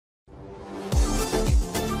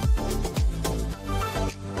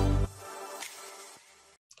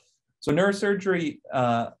So neurosurgery,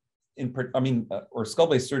 or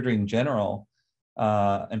skull-based surgery in general,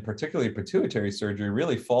 and particularly pituitary surgery,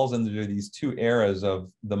 really falls into these two eras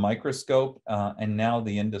of the microscope and now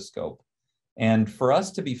the endoscope. And for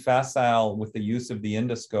us to be facile with the use of the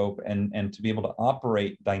endoscope and to be able to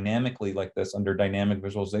operate dynamically like this under dynamic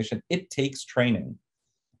visualization, it takes training.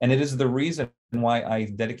 And it is the reason why I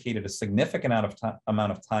dedicated a significant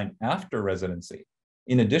amount of time after residency,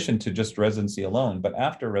 in addition to just residency alone, but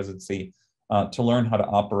after residency, to learn how to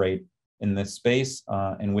operate in this space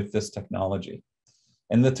and with this technology.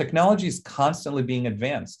 And the technology is constantly being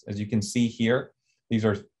advanced. As you can see here, these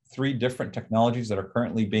are 3 different technologies that are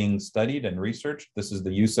currently being studied and researched. This is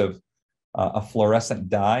the use of a fluorescent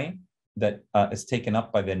dye that is taken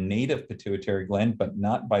up by the native pituitary gland, but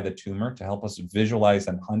not by the tumor, to help us visualize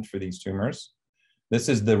and hunt for these tumors. This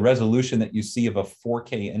is the resolution that you see of a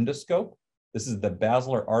 4K endoscope. This is the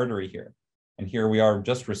basilar artery here. And here we are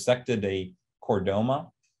just resected a chordoma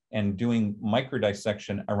and doing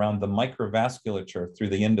microdissection around the microvasculature through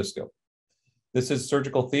the endoscope. This is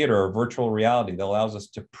surgical theater or virtual reality that allows us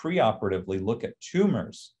to preoperatively look at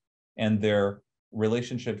tumors and their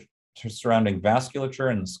relationship surrounding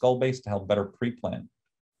vasculature and the skull base to help better pre-plan.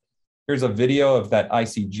 Here's a video of that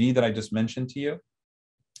ICG that I just mentioned to you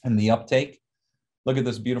and the uptake. Look at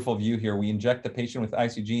this beautiful view here. We inject the patient with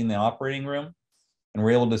ICG in the operating room, and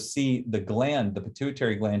we're able to see the gland, the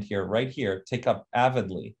pituitary gland here, right here, take up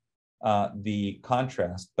avidly the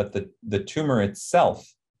contrast, but the tumor itself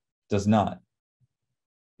does not.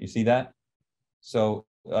 You see that? So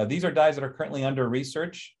these are dyes that are currently under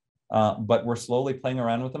research, but we're slowly playing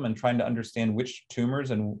around with them and trying to understand which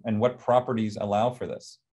tumors and what properties allow for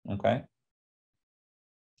this, okay?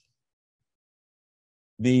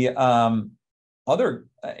 The other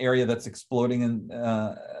area that's exploding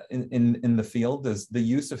in the field is the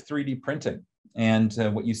use of 3D printing. And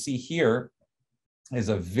what you see here is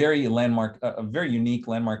a very unique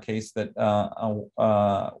landmark case that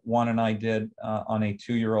Juan and I did on a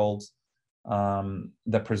 2-year-old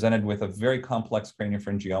that presented with a very complex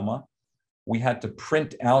craniopharyngioma. We had to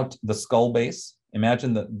print out the skull base.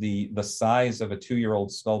 Imagine the size of a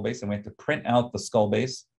 2-year-old skull base, and we had to print out the skull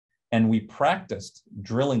base, and we practiced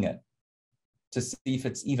drilling it to see if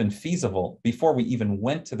it's even feasible before we even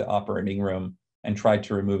went to the operating room and tried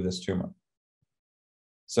to remove this tumor.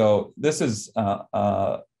 So this is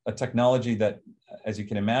a technology that, as you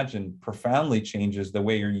can imagine, profoundly changes the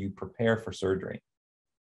way you prepare for surgery.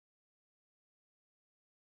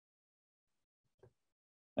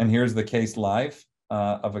 And here's the case live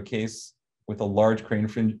of a case with a large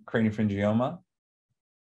craniopharyngioma.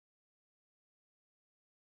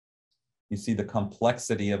 You see the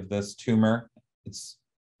complexity of this tumor. It's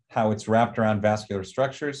how it's wrapped around vascular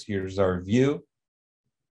structures. Here's our view.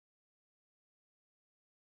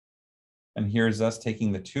 And here's us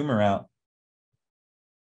taking the tumor out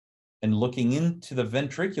and looking into the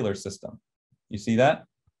ventricular system. You see that?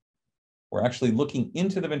 We're actually looking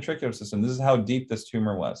into the ventricular system. This is how deep this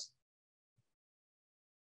tumor was.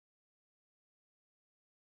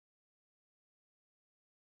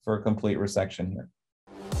 For a complete resection here.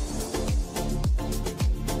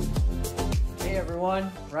 Hey everyone,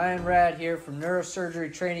 Ryan Rad here from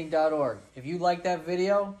neurosurgerytraining.org. If you like that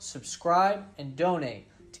video, subscribe and donate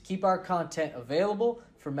to keep our content available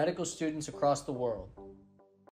for medical students across the world.